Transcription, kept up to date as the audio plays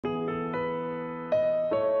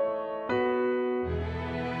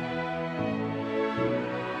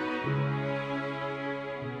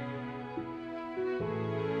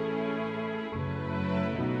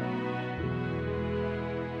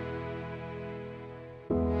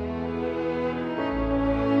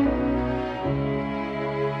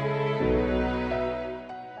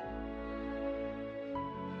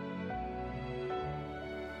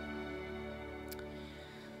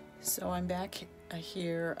So I'm back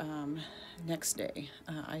here next day.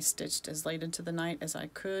 I stitched as late into the night as I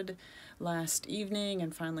could last evening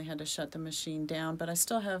and finally had to shut the machine down, but I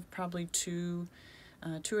still have probably two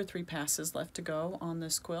or three passes left to go on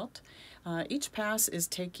this quilt. Each pass is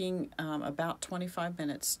taking about 25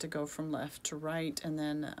 minutes to go from left to right, and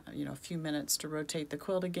then a few minutes to rotate the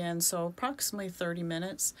quilt again, so approximately 30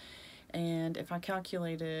 minutes. And if I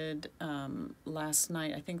calculated last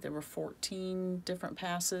night, I think there were 14 different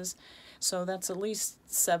passes. So that's at least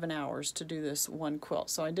 7 hours to do this one quilt.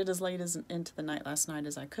 So I did as late into the night last night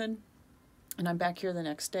as I could. And I'm back here the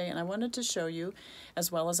next day. And I wanted to show you,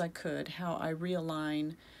 as well as I could, how I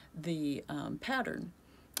realign the pattern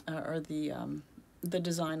or the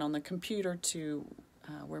design on the computer to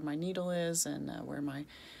where my needle is and where my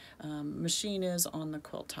machine is on the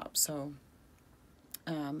quilt top. So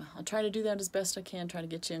I'll try to do that as best I can, try to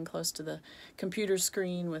get you in close to the computer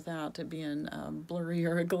screen without it being blurry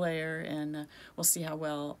or a glare, and we'll see how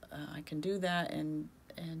well I can do that, and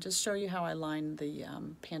just show you how I line the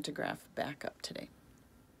pantograph back up today.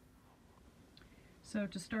 So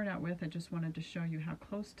to start out with, I just wanted to show you how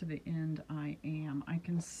close to the end I am. I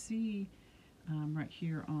can see right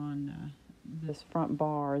here on this front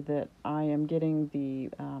bar that I am getting the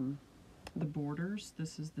borders.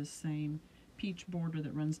 This is the same peach border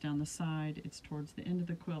that runs down the side. It's towards the end of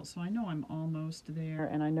the quilt, so I know I'm almost there,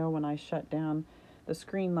 and I know when I shut down the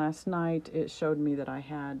screen last night, it showed me that I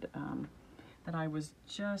had that I was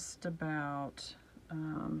just about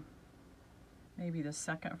maybe the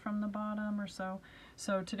second from the bottom or so.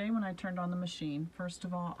 So today when I turned on the machine, first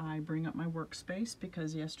of all, I bring up my workspace,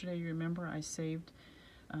 because yesterday, you remember, I saved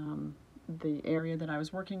the area that I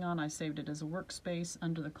was working on. I saved it as a workspace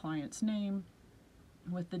under the client's name,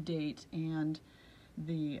 with the date and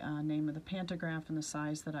the name of the pantograph and the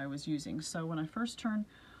size that I was using. So when I first turn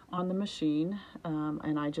on the machine,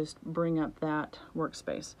 and I just bring up that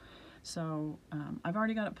workspace. So I've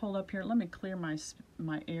already got it pulled up here. Let me clear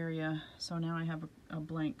my area. So now I have a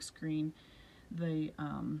blank screen. The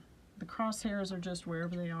crosshairs are just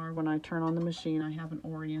wherever they are when I turn on the machine. I haven't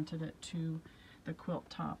oriented it to the quilt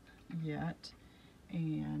top yet.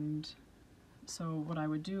 And so what I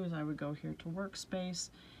would do is I would go here to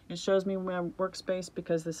workspace. It shows me my workspace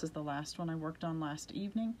because this is the last one I worked on last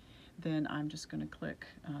evening. Then I'm just going to click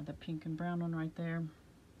the pink and brown one right there,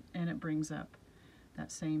 and it brings up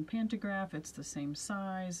that same pantograph. It's the same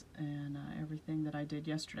size and everything that I did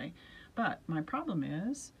yesterday. But my problem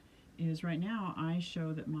is right now I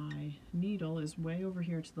show that my needle is way over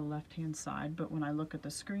here to the left hand side, but when I look at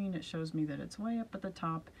the screen, it shows me that it's way up at the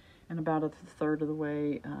top and about a third of the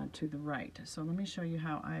way to the right. So let me show you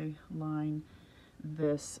how I line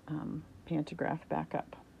this pantograph back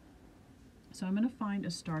up. So I'm going to find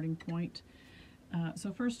a starting point.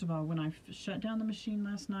 So first of all, when I shut down the machine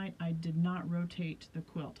last night, I did not rotate the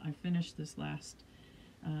quilt. I finished this last,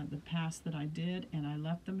 the pass that I did, and I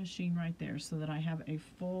left the machine right there so that I have a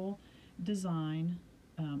full design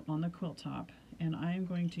on the quilt top, and I am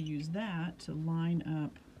going to use that to line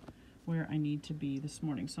up where I need to be this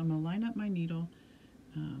morning. So I'm going to line up my needle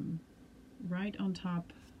right on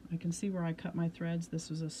top. I can see where I cut my threads. This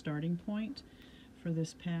was a starting point for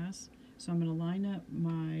this pass. So I'm going to line up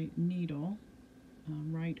my needle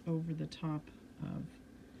right over the top of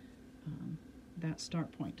that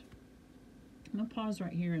start point. I'm going to pause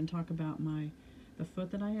right here and talk about the foot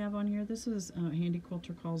that I have on here. This is, Handy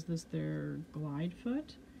Quilter calls this their glide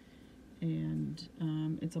foot. And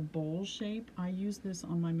it's a bowl shape. I use this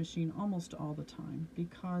on my machine almost all the time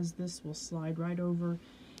because this will slide right over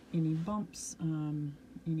any bumps,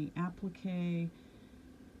 any applique,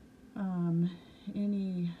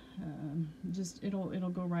 just it'll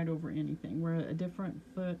go right over anything. Where a different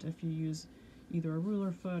foot, if you use either a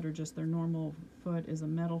ruler foot or just their normal foot, is a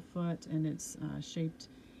metal foot, and it's shaped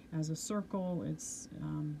as a circle. It's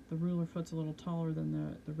the ruler foot's a little taller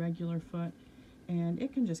than the regular foot. And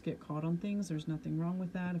it can just get caught on things. There's nothing wrong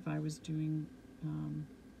with that. If I was doing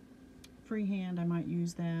freehand, I might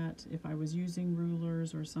use that. If I was using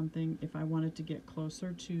rulers or something, if I wanted to get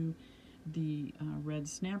closer to the red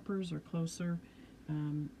snappers or closer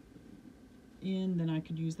then I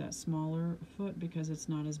could use that smaller foot because it's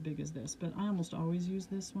not as big as this. But I almost always use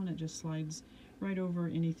this one. It just slides right over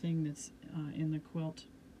anything that's in the quilt,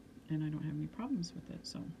 and I don't have any problems with it.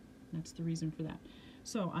 So that's the reason for that.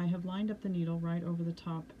 So I have lined up the needle right over the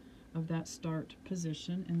top of that start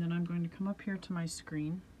position, and then I'm going to come up here to my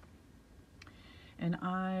screen, and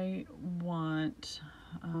I want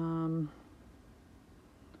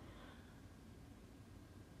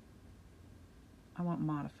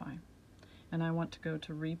modify, and I want to go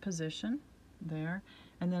to reposition, there,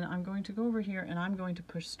 and then I'm going to go over here and I'm going to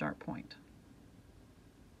push start point.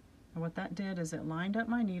 And what that did is it lined up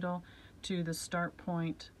my needle to the start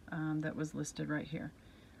point that was listed right here.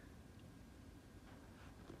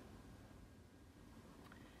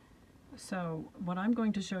 So what I'm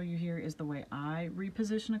going to show you here is the way I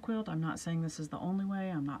reposition a quilt. I'm not saying this is the only way,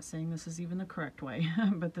 I'm not saying this is even the correct way,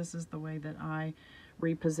 but this is the way that I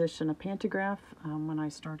reposition a pantograph when I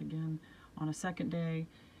start again on a second day,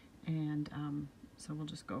 and so we'll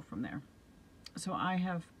just go from there. So I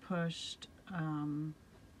have pushed,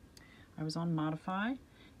 I was on modify,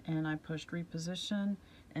 and I pushed reposition,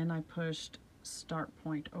 and I pushed start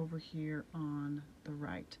point over here on the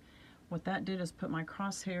right. What that did is put my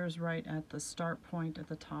crosshairs right at the start point at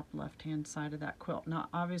the top left hand side of that quilt. Now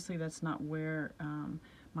obviously that's not where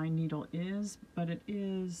my needle is, but it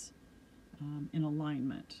is in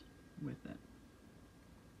alignment with it.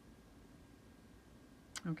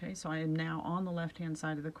 Okay, so I am now on the left hand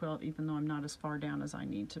side of the quilt, even though I'm not as far down as I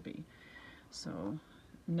need to be. So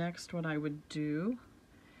next what I would do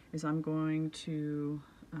is I'm going to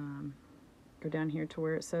go down here to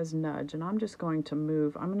where it says nudge, and I'm just going to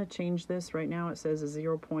move. I'm going to change this. Right now it says a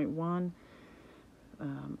 0.1.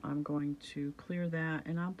 I'm going to clear that,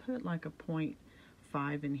 and I'll put like a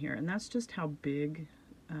 0.5 in here, and that's just how big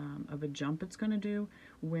of a jump it's going to do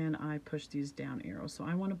when I push these down arrows. So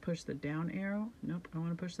I want to push the down arrow. Nope, I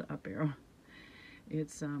want to push the up arrow.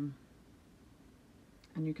 It's and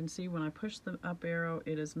you can see when I push the up arrow,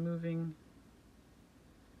 it is moving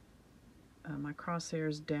my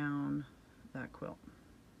crosshairs down that quilt.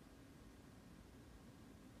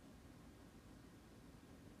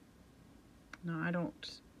 Now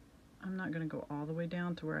I'm not going to go all the way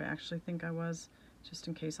down to where I actually think I was, just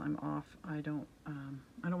in case I'm off. I don't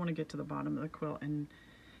want to get to the bottom of the quilt and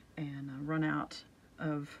run out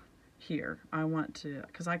of here. I want to,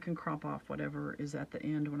 because I can crop off whatever is at the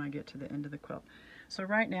end when I get to the end of the quilt. So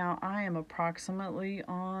right now I am approximately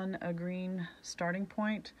on a green starting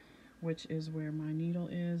point, which is where my needle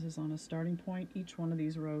is on a starting point. Each one of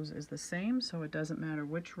these rows is the same, so it doesn't matter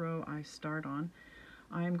which row I start on.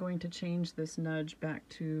 I am going to change this nudge back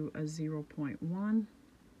to a 0.1,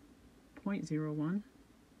 0.01,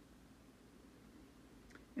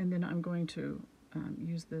 and then I'm going to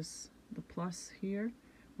use the plus here.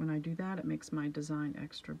 When I do that, it makes my design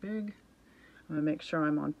extra big. I'm going to make sure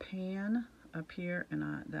I'm on pan up here, and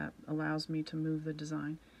that allows me to move the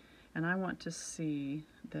design. And I want to see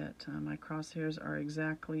that my crosshairs are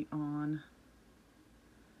exactly on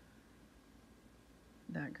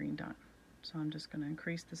that green dot. So I'm just going to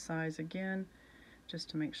increase the size again just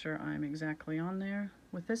to make sure I'm exactly on there.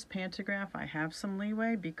 With this pantograph, I have some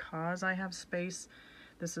leeway because I have space.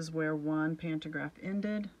 This is where one pantograph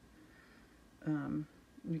ended.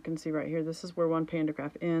 You can see right here, this is where one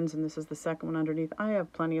pantograph ends, and this is the second one underneath. I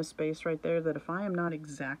have plenty of space right there that if I am not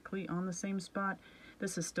exactly on the same spot,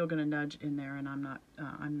 this is still going to nudge in there, and I'm not,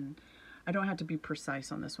 I don't have to be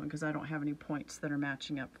precise on this one because I don't have any points that are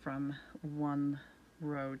matching up from one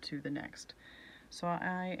row to the next. So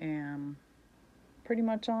I am pretty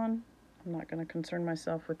much on. I'm not going to concern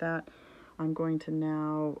myself with that. I'm going to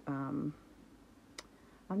now, I'm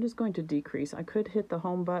just going to decrease. I could hit the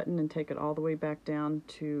home button and take it all the way back down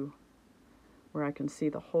to where I can see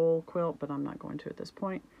the whole quilt, but I'm not going to at this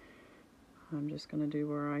point. I'm just going to do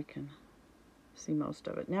where I can see most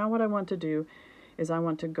of it. Now what I want to do is I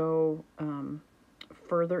want to go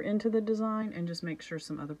further into the design and just make sure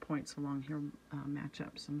some other points along here match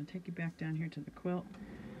up. So I'm going to take you back down here to the quilt.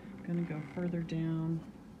 I'm going to go further down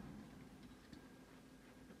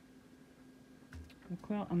the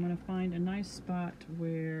quilt. I'm going to find a nice spot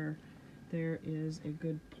where there is a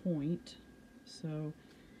good point. So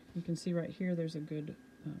you can see right here there's a good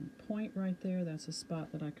point right there. That's a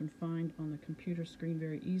spot that I can find on the computer screen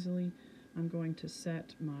very easily. I'm going to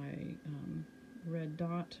set my red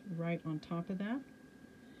dot right on top of that,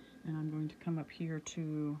 and I'm going to come up here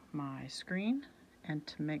to my screen, and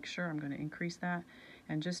to make sure I'm going to increase that,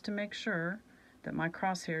 and just to make sure that my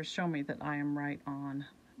crosshairs show me that I am right on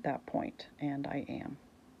that point, and I am.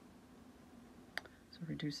 So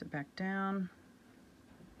reduce it back down.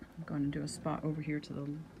 I'm going to do a spot over here to the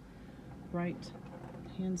right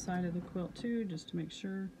hand side of the quilt too, just to make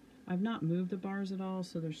sure. I've not moved the bars at all,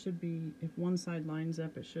 so there should be, if one side lines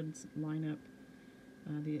up, it should line up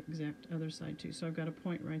the exact other side too. So I've got a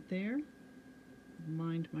point right there.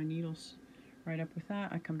 Lined my needles right up with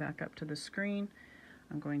that. I come back up to the screen.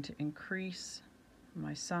 I'm going to increase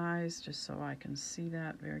my size just so I can see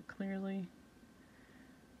that very clearly.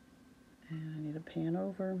 And I need to pan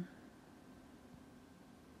over.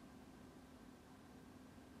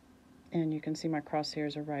 And you can see my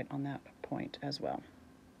crosshairs are right on that point as well.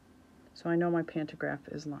 So I know my pantograph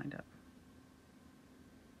is lined up.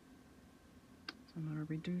 So I'm going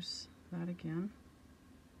to reduce that again.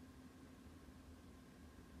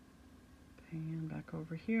 And back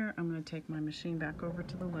over here, I'm going to take my machine back over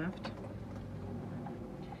to the left.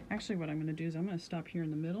 Actually, what I'm going to do is I'm going to stop here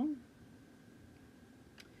in the middle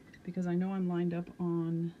because I know I'm lined up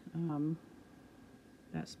on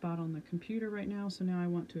that spot on the computer right now. So now I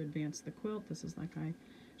want to advance the quilt. This is like I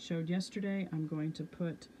showed yesterday. I'm going to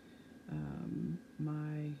put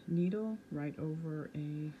my needle right over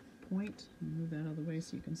a point. Move that out of the way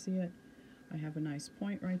so you can see it. I have a nice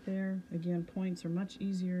point right there. Again, points are much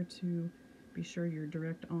easier to be sure you're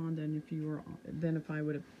direct on than if I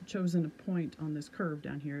would have chosen a point on this curve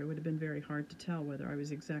down here. It would have been very hard to tell whether I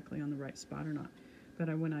was exactly on the right spot or not. But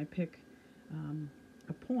when I pick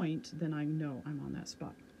a point, then I know I'm on that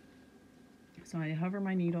spot. So I hover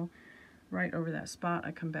my needle right over that spot.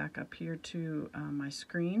 I come back up here to my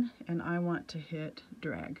screen, and I want to hit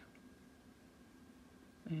drag.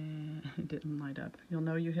 And it didn't light up. You'll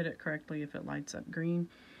know you hit it correctly if it lights up green.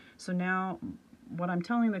 So now what I'm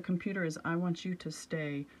telling the computer is I want you to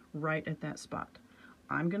stay right at that spot.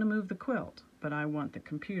 I'm going to move the quilt, but I want the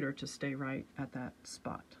computer to stay right at that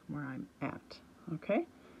spot where I'm at. Okay?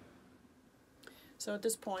 So at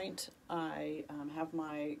this point, I have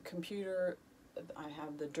my computer, I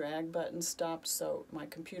have the drag button stopped, so my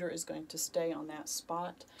computer is going to stay on that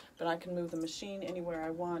spot, but I can move the machine anywhere I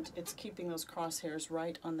want. It's keeping those crosshairs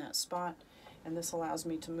right on that spot, and this allows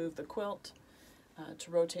me to move the quilt,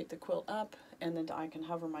 to rotate the quilt up, and then I can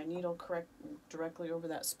hover my needle directly over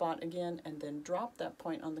that spot again, and then drop that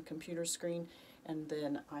point on the computer screen, and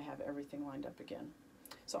then I have everything lined up again.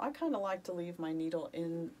 So I kind of like to leave my needle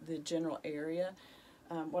in the general area.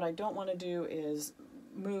 What I don't want to do is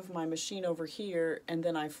move my machine over here and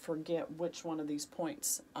then I forget which one of these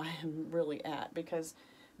points I am really at, because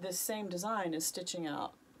this same design is stitching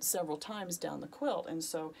out several times down the quilt, and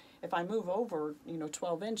so if I move over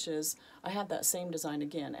 12 inches, I have that same design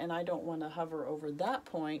again, and I don't want to hover over that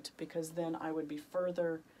point because then I would be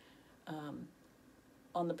further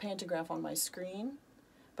on the pantograph on my screen,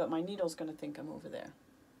 but my needle's going to think I'm over there,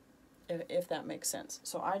 if that makes sense.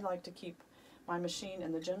 So I like to keep my machine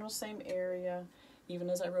in the general same area. Even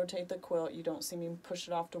as I rotate the quilt, you don't see me push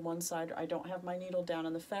it off to one side. I don't have my needle down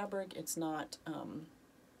in the fabric. It's not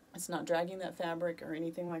dragging that fabric or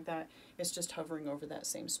anything like that. It's just hovering over that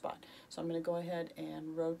same spot. So I'm going to go ahead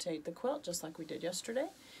and rotate the quilt just like we did yesterday,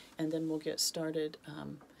 and then we'll get started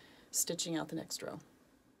stitching out the next row.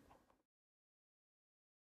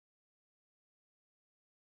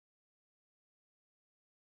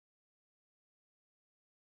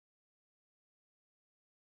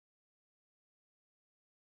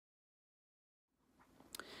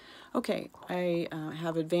 Okay, I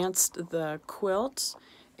have advanced the quilt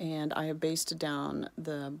and I have basted down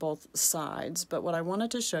both sides, but what I wanted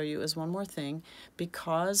to show you is one more thing.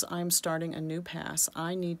 Because I'm starting a new pass,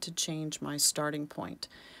 I need to change my starting point.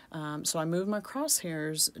 So I moved my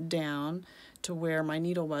crosshairs down to where my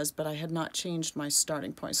needle was, but I had not changed my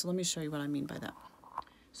starting point. So let me show you what I mean by that.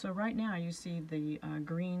 So right now you see the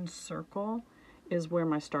green circle is where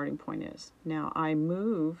my starting point is. Now I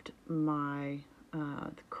moved my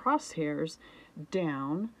the crosshairs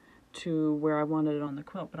down to where I wanted it on the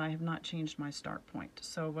quilt, but I have not changed my start point.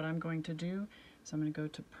 So what I'm going to do is I'm going to go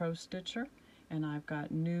to Pro Stitcher, and I've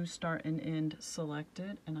got New Start and End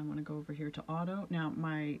selected, and I'm going to go over here to Auto. Now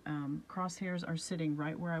my crosshairs are sitting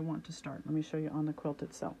right where I want to start. Let me show you on the quilt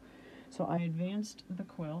itself. So I advanced the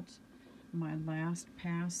quilt. My last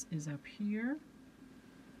pass is up here.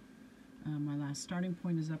 My last starting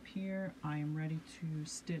point is up here. I am ready to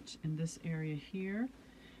stitch in this area here.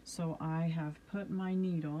 So I have put my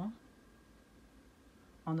needle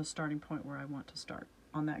on the starting point where I want to start,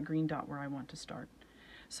 on that green dot where I want to start.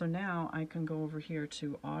 So now I can go over here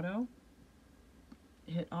to Auto,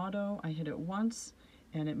 hit Auto, I hit it once,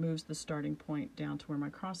 and it moves the starting point down to where my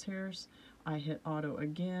crosshairs. I hit Auto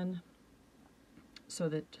again so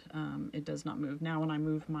that it does not move. Now when I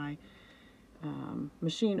move my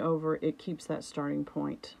machine over, it keeps that starting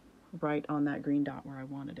point right on that green dot where I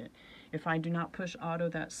wanted it. If I do not push Auto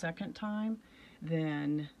that second time,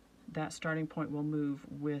 then that starting point will move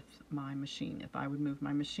with my machine. If I would move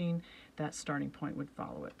my machine, that starting point would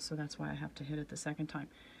follow it. So that's why I have to hit it the second time.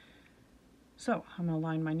 So I'm going to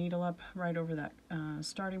line my needle up right over that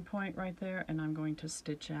starting point right there, and I'm going to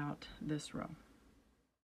stitch out this row.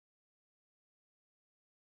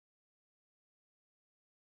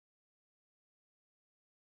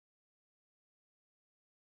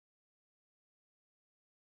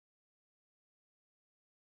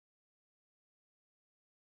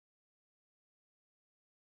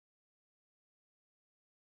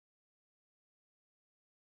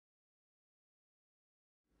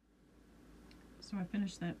 So I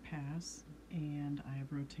finished that pass and I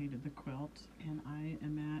have rotated the quilt and I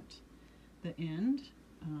am at the end.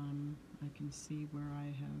 I can see where I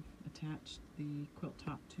have attached the quilt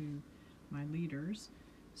top to my leaders.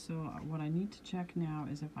 So what I need to check now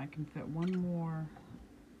is if I can fit one more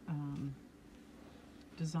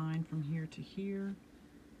design from here to here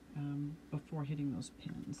before hitting those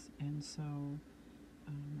pins. And so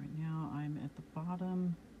right now I'm at the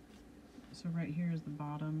bottom. So right here is the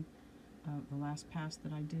bottom of the last pass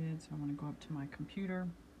that I did. So I want to go up to my computer.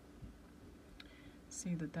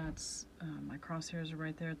 See that that's my crosshairs are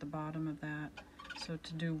right there at the bottom of that. So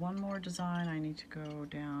to do one more design, I need to go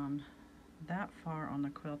down that far on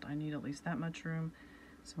the quilt. I need at least that much room.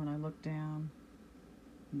 So when I look down,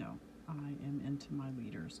 no, I am into my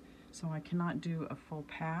leaders. So I cannot do a full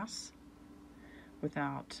pass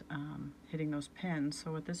without hitting those pins.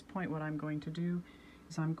 So at this point, what I'm going to do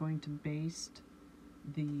is I'm going to baste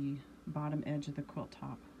the bottom edge of the quilt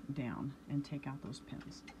top down and take out those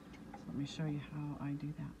pins. Let me show you how I do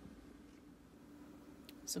that.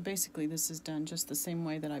 So basically this is done just the same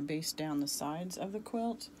way that I baste down the sides of the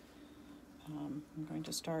quilt. I'm going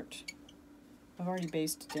to start, I've already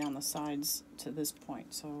basted down the sides to this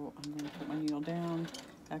point, so I'm going to put my needle down,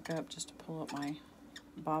 back up just to pull up my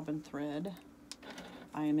bobbin thread.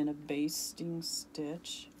 I am in a basting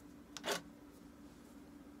stitch.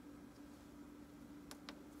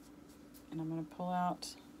 And I'm going to pull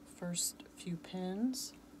out first few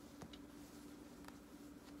pins.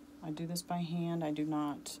 I do this by hand. I do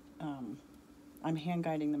not, I'm hand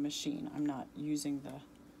guiding the machine. I'm not using the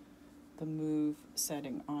move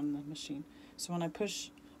setting on the machine. So when I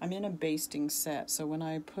push, I'm in a basting set. So when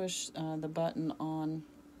I push the button on,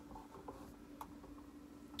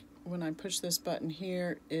 when I push this button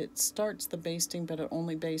here, it starts the basting, but it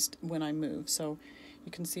only bastes when I move. So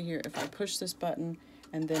you can see here, if I push this button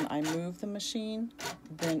and then I move the machine,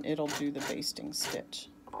 then it'll do the basting stitch.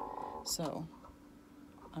 So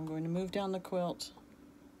I'm going to move down the quilt.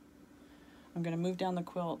 I'm going to move down the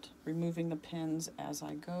quilt, removing the pins as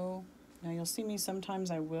I go. Now you'll see me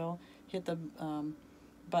sometimes I will hit the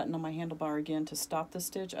button on my handlebar again to stop the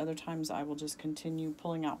stitch. Other times I will just continue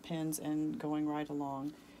pulling out pins and going right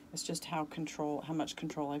along. It's just how much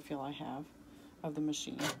control I feel I have of the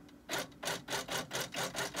machine.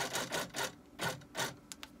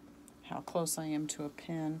 How close I am to a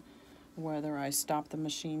pin, whether I stop the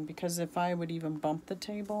machine, because if I would even bump the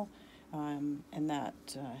table and that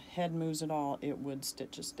head moves at all, it would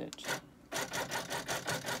stitch a stitch.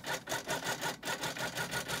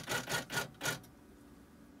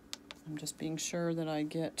 I'm just being sure that I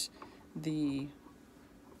get the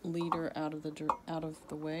leader out of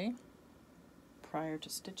the way prior to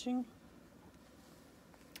stitching,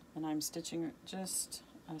 and I'm stitching just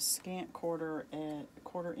a scant quarter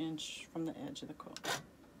inch from the edge of the quilt.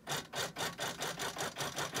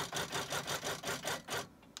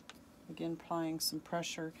 Again, applying some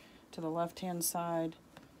pressure to the left-hand side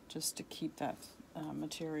just to keep that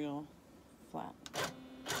material flat.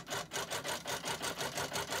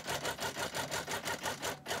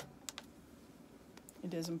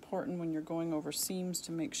 It is important when you're going over seams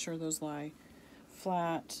to make sure those lie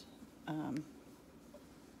flat.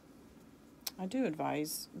 I do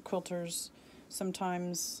advise quilters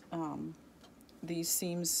sometimes these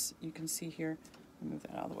seams, you can see here, let me move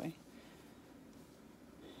that out of the way.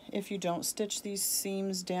 If you don't stitch these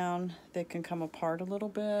seams down, they can come apart a little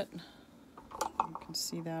bit. You can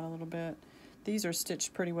see that a little bit. These are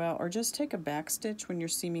stitched pretty well, or just take a back stitch when you're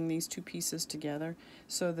seaming these two pieces together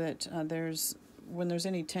so that when there's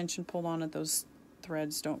any tension pulled on it, those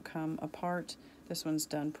threads don't come apart. This one's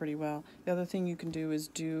done pretty well. The other thing you can do is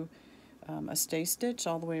do a stay stitch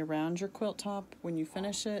all the way around your quilt top when you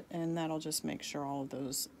finish it, and that'll just make sure all of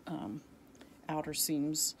those outer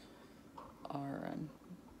seams are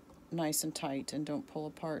nice and tight and don't pull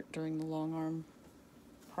apart during the long arm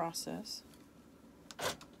process.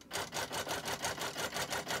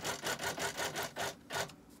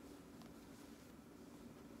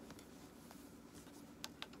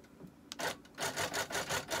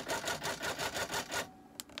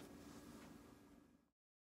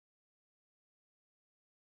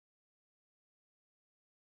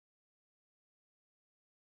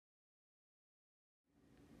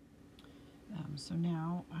 So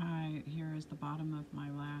now here is the bottom of my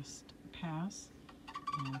last pass,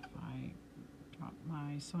 and if I drop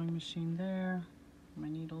my sewing machine there, my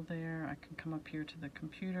needle there, I can come up here to the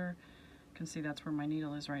computer. You can see that's where my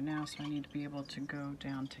needle is right now, so I need to be able to go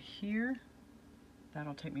down to here.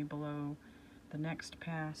 That'll take me below the next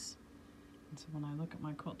pass, and so when I look at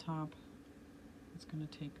my quilt top, it's going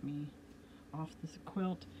to take me off the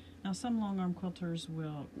quilt. Now some long arm quilters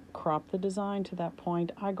will crop the design to that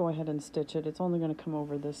point. I go ahead and stitch it. It's only going to come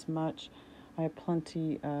over this much. I have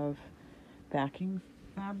plenty of backing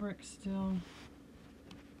fabric still.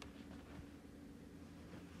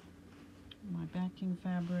 My backing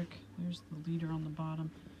fabric, there's the leader on the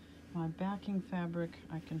bottom. My backing fabric,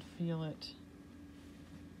 I can feel it.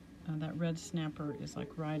 That red snapper is like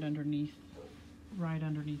right underneath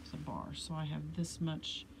the bar. So I have this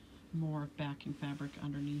much more backing fabric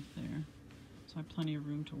underneath there. So I have plenty of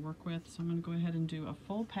room to work with. So I'm going to go ahead and do a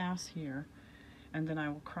full pass here, and then I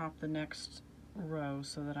will crop the next row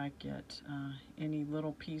so that I get any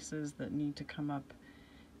little pieces that need to come up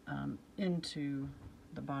into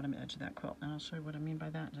the bottom edge of that quilt. And I'll show you what I mean by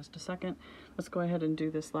that in just a second. Let's go ahead and do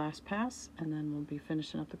this last pass, and then we'll be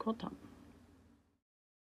finishing up the quilt top.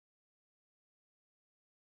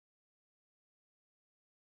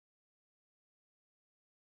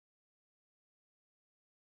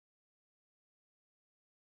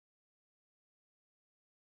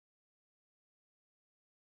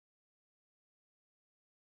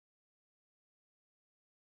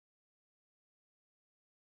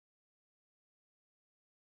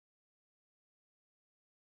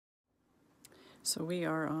 So we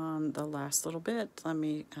are on the last little bit. Let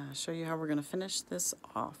me show you how we're going to finish this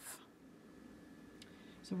off.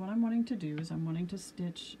 So what I'm wanting to do is I'm wanting to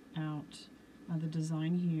stitch out the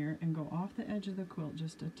design here and go off the edge of the quilt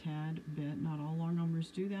just a tad bit. Not all long armers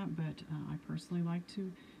do that, but I personally like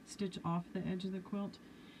to stitch off the edge of the quilt.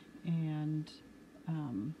 And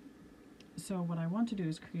so what I want to do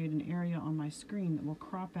is create an area on my screen that will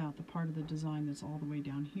crop out the part of the design that's all the way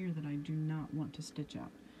down here that I do not want to stitch out.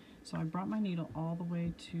 So I brought my needle all the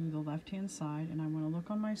way to the left-hand side, and I want to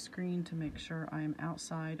look on my screen to make sure I am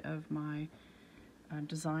outside of my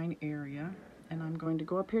design area. And I'm going to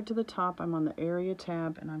go up here to the top. I'm on the area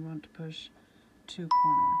tab, and I want to push to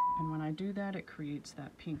corner. And when I do that, it creates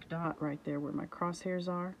that pink dot right there where my crosshairs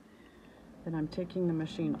are. Then I'm taking the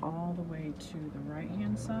machine all the way to the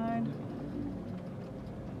right-hand side.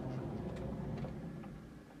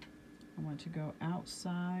 I want to go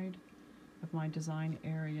outside of my design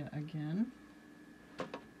area again.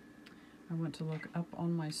 I want to look up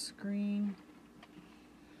on my screen.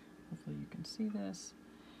 Hopefully you can see this.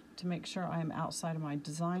 To make sure I am outside of my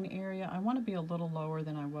design area, I want to be a little lower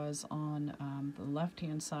than I was on the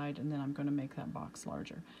left-hand side, and then I'm going to make that box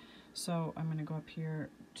larger. So I'm going to go up here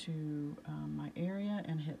to my area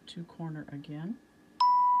and hit to corner again.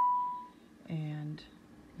 And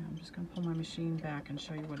I'm just going to pull my machine back and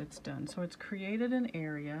show you what it's done. So it's created an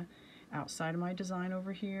area outside of my design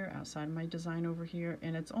over here, outside of my design over here,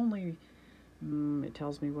 and it's only, it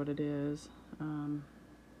tells me what it is.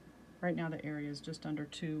 Right now the area is just under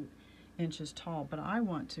 2 inches tall, but I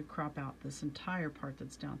want to crop out this entire part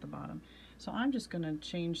that's down at the bottom. So I'm just going to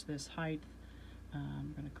change this height.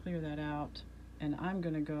 I'm going to clear that out, and I'm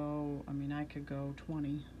going to go, I could go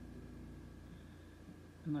 20.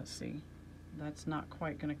 And let's see, that's not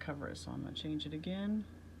quite going to cover it, so I'm going to change it again.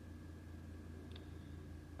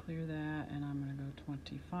 Clear that, and I'm going to go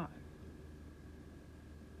 25.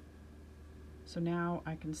 So now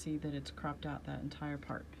I can see that it's cropped out that entire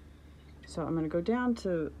part. So I'm going to go down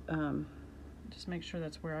to just make sure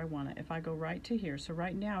that's where I want it. If I go right to here, so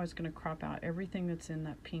right now it's going to crop out everything that's in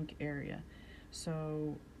that pink area.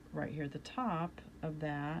 So right here at the top of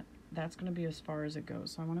that, that's going to be as far as it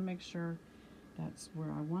goes. So I want to make sure that's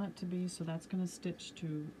where I want it to be. So that's going to stitch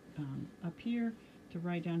to up here to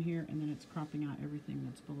right down here, and then it's cropping out everything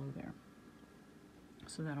that's below there.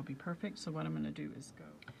 So that'll be perfect. So what I'm going to do is go.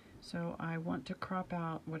 So I want to crop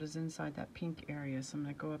out what is inside that pink area. So I'm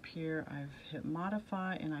going to go up here. I've hit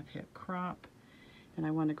modify and I've hit crop. And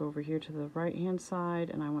I want to go over here to the right hand side,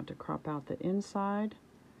 and I want to crop out the inside.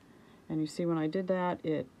 And you see when I did that,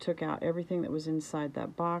 it took out everything that was inside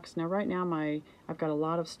that box. Now right now I've got a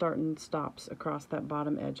lot of start and stops across that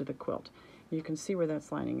bottom edge of the quilt. You can see where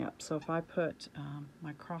that's lining up. So if I put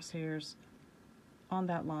my crosshairs on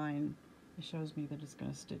that line, it shows me that it's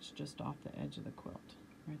going to stitch just off the edge of the quilt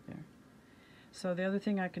right there. So the other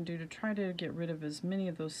thing I can do to try to get rid of as many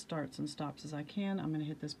of those starts and stops as I can, I'm going to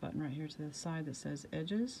hit this button right here to the side that says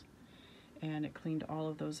edges, and it cleaned all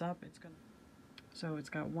of those up. So it's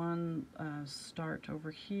got one start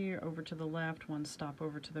over here, over to the left, one stop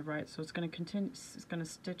over to the right. So it's going to continue. It's going to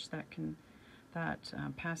stitch that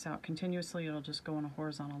pass out continuously. It'll just go on a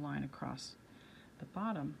horizontal line across the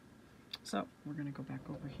bottom. So we're going to go back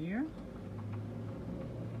over here.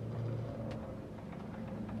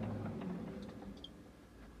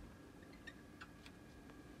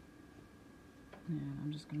 And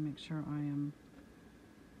I'm just going to make sure I am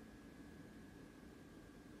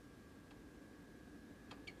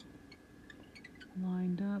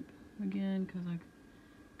again because I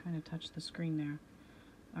kind of touched the screen there.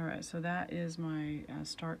 Alright, so that is my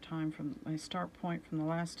start point from the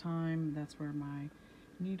last time. That's where my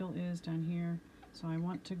needle is down here. So I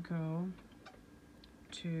want to go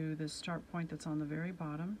to the start point that's on the very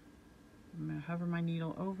bottom. I'm going to hover my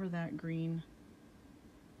needle over that green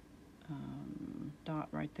dot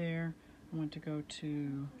right there. I want to go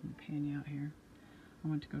to, let me pan you out here. I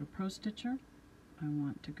want to go to Pro Stitcher. I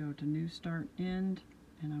want to go to New Start End,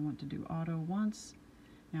 and I want to do Auto once.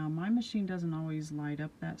 Now my machine doesn't always light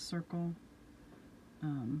up that circle,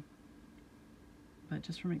 but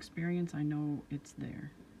just from experience I know it's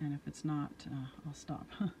there, and if it's not, I'll stop.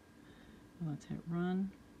 Let's hit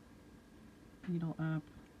Run, needle up,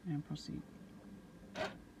 and proceed.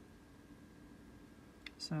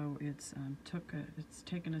 So it's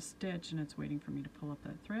taken a stitch and it's waiting for me to pull up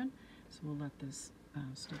that thread, so we'll let this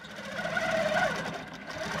stitch.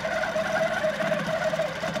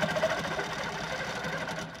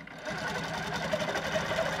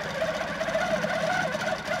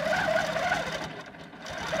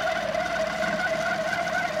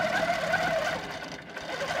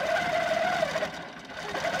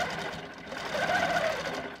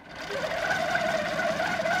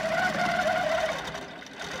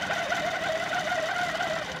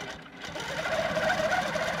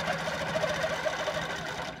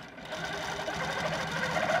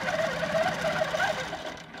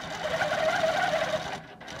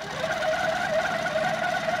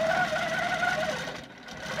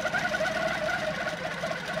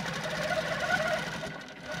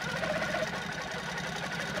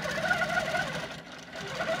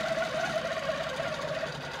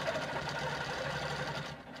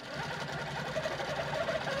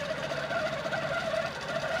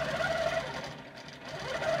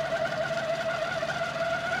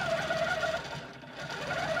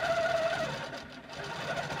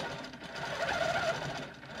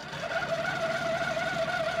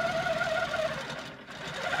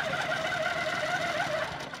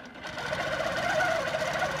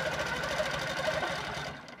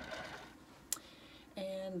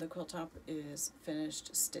 The quilt top is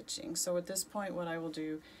finished stitching. So at this point what I will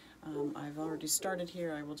do, I've already started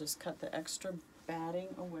here, I will just cut the extra batting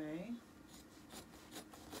away.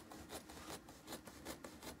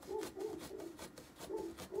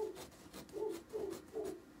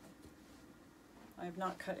 I have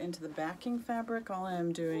not cut into the backing fabric. All I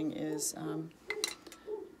am doing is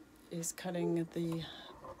cutting the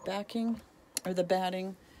backing, or the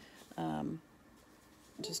batting,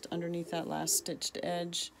 just underneath that last stitched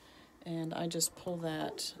edge, and I just pull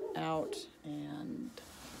that out and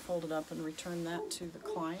fold it up and return that to the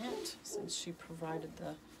client since she provided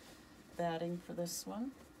the batting for this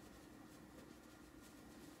one.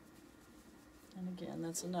 And again,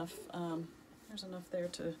 that's enough, there's enough there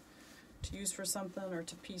to use for something or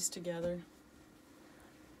to piece together.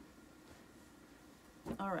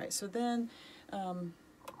 Alright, so then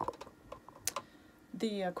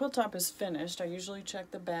the quilt top is finished. I usually check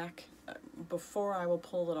the back before I will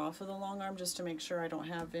pull it off of the long arm, just to make sure I don't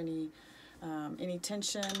have any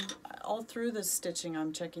tension. All through the stitching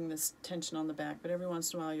I'm checking this tension on the back, but every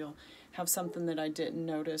once in a while you'll have something that I didn't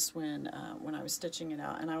notice when I was stitching it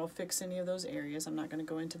out, and I will fix any of those areas. I'm not going to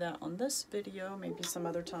go into that on this video, maybe some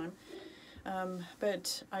other time.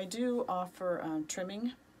 But I do offer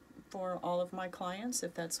trimming for all of my clients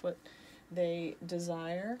if that's what they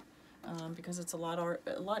desire. Because it's a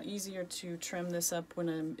lot easier to trim this up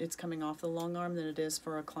when it's coming off the long arm than it is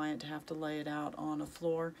for a client to have to lay it out on a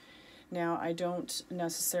floor. Now I don't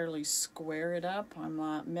necessarily square it up. I'm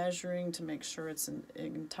not measuring to make sure it's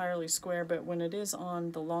entirely square, but when it is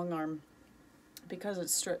on the long arm, because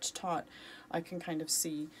it's stretch taut, I can kind of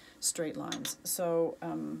see straight lines. So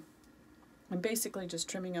I'm basically just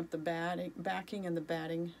trimming up the backing and the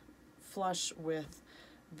batting flush with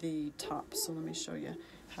the top. So let me show you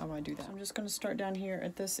how I do that. So I'm just going to start down here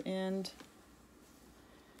at this end,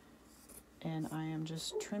 and I am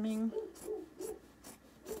just trimming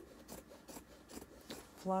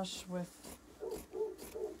flush with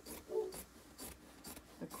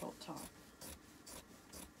the quilt top.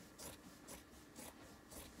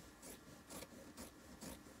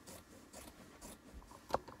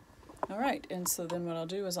 Alright, and so then what I'll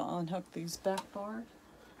do is I'll unhook these back bars.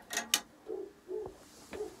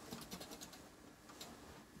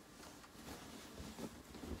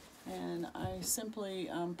 And I simply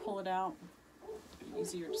pull it out.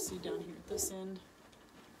 Easier to see down here at this end.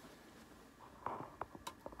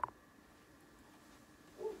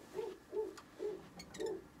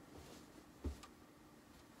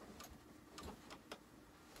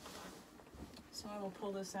 So I will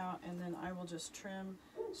pull this out, and then I will just trim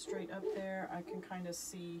straight up there, I can kind of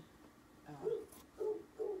see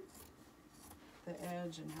the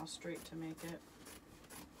edge and how straight to make it.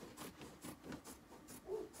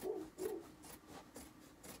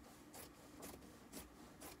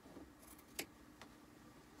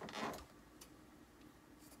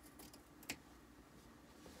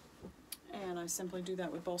 And I simply do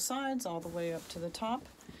that with both sides all the way up to the top.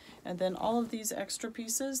 And then all of these extra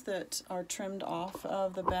pieces that are trimmed off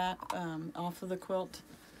of the back, off of the quilt,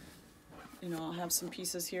 you know, I'll have some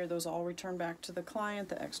pieces here, those all return back to the client.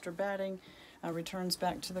 The extra batting returns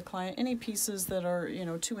back to the client. Any pieces that are, you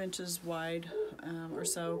know, 2 inches wide or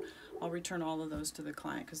so, I'll return all of those to the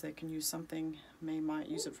client because they can use something. Might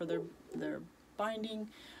use it for their binding,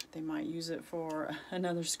 they might use it for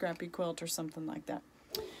another scrappy quilt or something like that.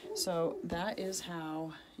 So that is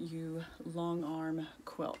how you long arm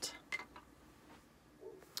quilt.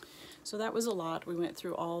 So that was a lot. We went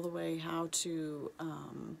through all the way how to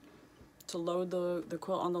load the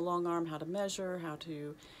quilt on the long arm, how to measure, how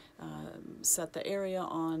to set the area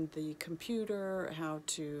on the computer, how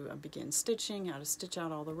to begin stitching, how to stitch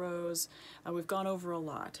out all the rows. We've gone over a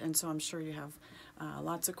lot, and so I'm sure you have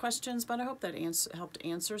lots of questions, but I hope that helped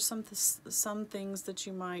answer some things that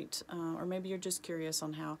you might, or maybe you're just curious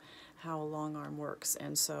on how a long arm works.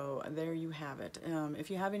 And so there you have it.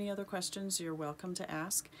 If you have any other questions, you're welcome to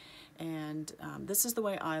ask. And this is the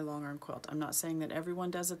way I long arm quilt. I'm not saying that everyone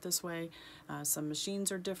does it this way. Some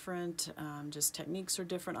machines are different, just techniques are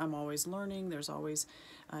different. I'm always learning. There's always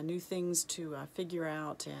new things to figure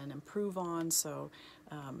out and improve on. So,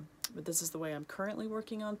 but this is the way I'm currently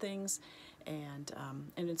working on things, and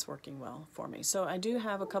it's working well for me. So I do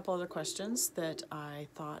have a couple other questions that I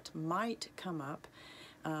thought might come up.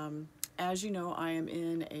 As you know, I am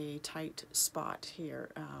in a tight spot here.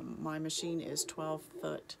 My machine is 12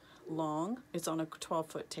 foot long. It's on a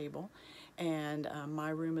 12-foot table, and my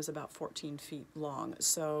room is about 14 feet long.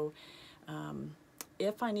 So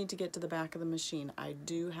if I need to get to the back of the machine, I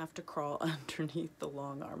do have to crawl underneath the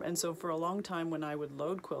long arm. And so for a long time when I would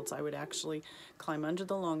load quilts, I would actually climb under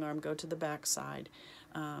the long arm, go to the back side.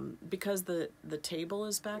 Because the table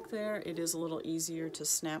is back there, it is a little easier to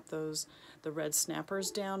snap the red snappers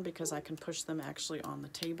down, because I can push them actually on the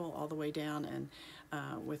table all the way down. And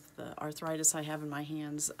with the arthritis I have in my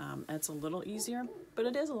hands, it's a little easier, but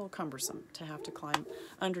it is a little cumbersome to have to climb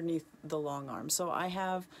underneath the long arm. So I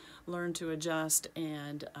have learned to adjust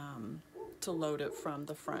and to load it from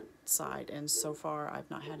the front side, and so far I've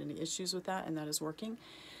not had any issues with that, and that is working.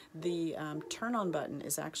 The turn on button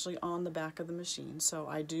is actually on the back of the machine, so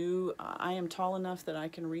I am tall enough that I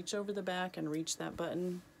can reach over the back and reach that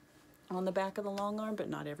button on the back of the long arm, but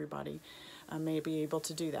not everybody may be able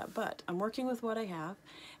to do that. But I'm working with what I have,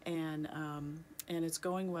 and it's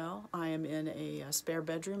going well. I am in a spare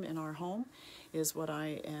bedroom in our home is what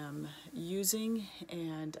I am using,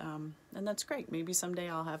 and that's great. Maybe someday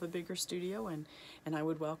I'll have a bigger studio, and I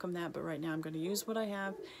would welcome that, but right now I'm going to use what I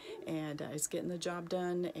have, and it's getting the job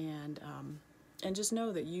done. And just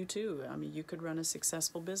know that you too, I mean, you could run a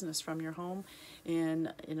successful business from your home in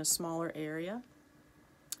a smaller area.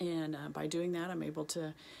 And by doing that, I'm able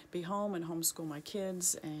to be home and homeschool my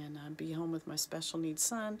kids, and be home with my special needs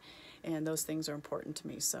son, and those things are important to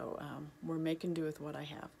me. So we're making do with what I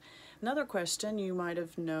have. Another question you might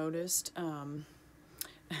have noticed,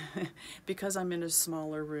 because I'm in a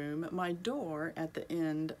smaller room, my door at the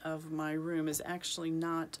end of my room is actually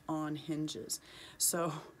not on hinges.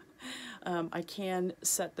 So I can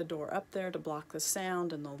set the door up there to block the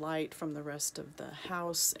sound and the light from the rest of the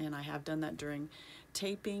house, and I have done that during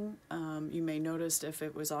taping. You may notice if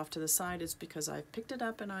it was off to the side, it's because I've picked it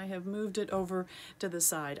up and I have moved it over to the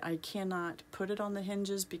side. I cannot put it on the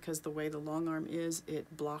hinges because the way the long arm is,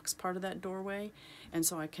 it blocks part of that doorway, and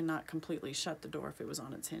so I cannot completely shut the door if it was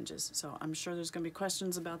on its hinges. So I'm sure there's going to be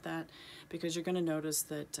questions about that, because you're going to notice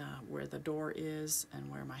that where the door is and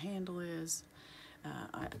where my handle is,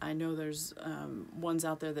 I know there's ones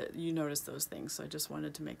out there that you notice those things, so I just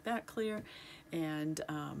wanted to make that clear. And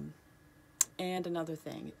another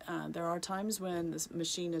thing, there are times when this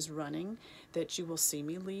machine is running that you will see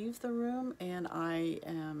me leave the room, and I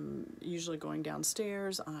am usually going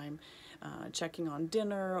downstairs. I'm checking on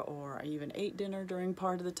dinner, or I even ate dinner during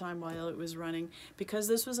part of the time while it was running. Because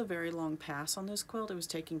this was a very long pass on this quilt, it was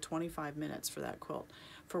taking 25 minutes for that quilt,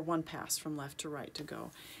 for one pass from left to right to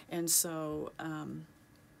go. And so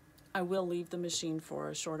I will leave the machine for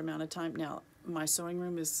a short amount of time. Now, my sewing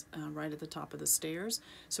room is right at the top of the stairs,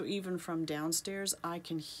 so even from downstairs I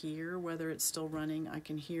can hear whether it's still running. I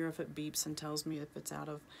can hear if it beeps and tells me if it's out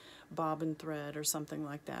of bobbin thread or something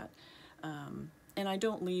like that. And I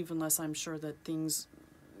don't leave unless I'm sure that things,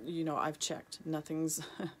 you know, I've checked. Nothing's,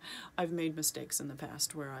 I've made mistakes in the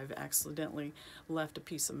past where I've accidentally left a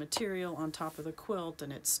piece of material on top of the quilt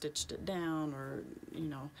and it stitched it down, or, you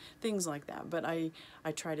know, things like that. But I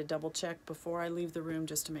try to double check before I leave the room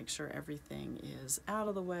just to make sure everything is out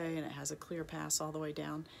of the way and it has a clear pass all the way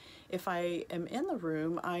down. If I am in the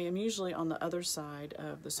room, I am usually on the other side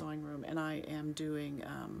of the sewing room, and I am doing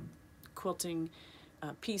quilting,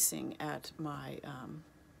 piecing at my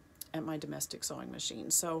domestic sewing machine.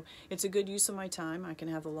 So it's a good use of my time. I can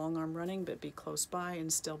have the long arm running but be close by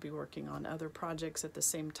and still be working on other projects at the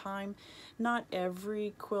same time. Not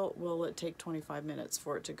every quilt will it take 25 minutes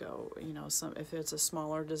for it to go. You know, if it's a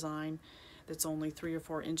smaller design that's only 3 or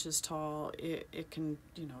 4 inches tall, it can,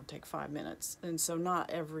 you know, take 5 minutes. And so not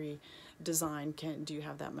every design do you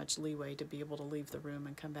have that much leeway to be able to leave the room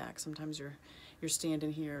and come back. Sometimes you're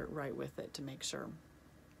standing here right with it to make sure.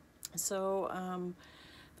 So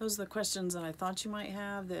those are the questions that I thought you might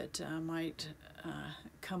have that might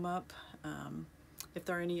come up. If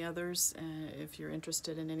there are any others, if you're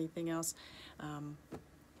interested in anything else,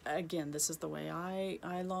 again, this is the way I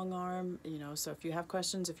long arm, you know, so if you have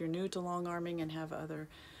questions, if you're new to long arming and have other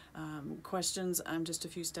questions, I'm just a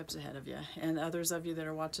few steps ahead of you, and others of you that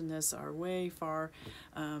are watching this are way far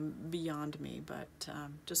beyond me, but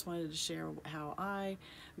just wanted to share how I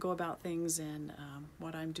go about things and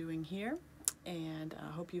what I'm doing here. And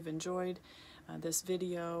I hope you've enjoyed this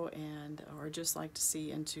video, and or just like to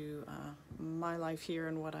see into my life here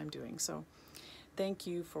and what I'm doing. So thank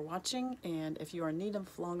you for watching, and if you are in need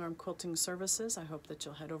of long arm quilting services, I hope that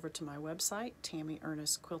you'll head over to my website,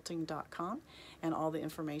 TammyErnestQuilting.com, and all the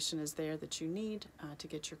information is there that you need to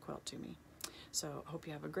get your quilt to me. So hope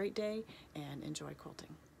you have a great day and enjoy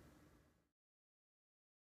quilting.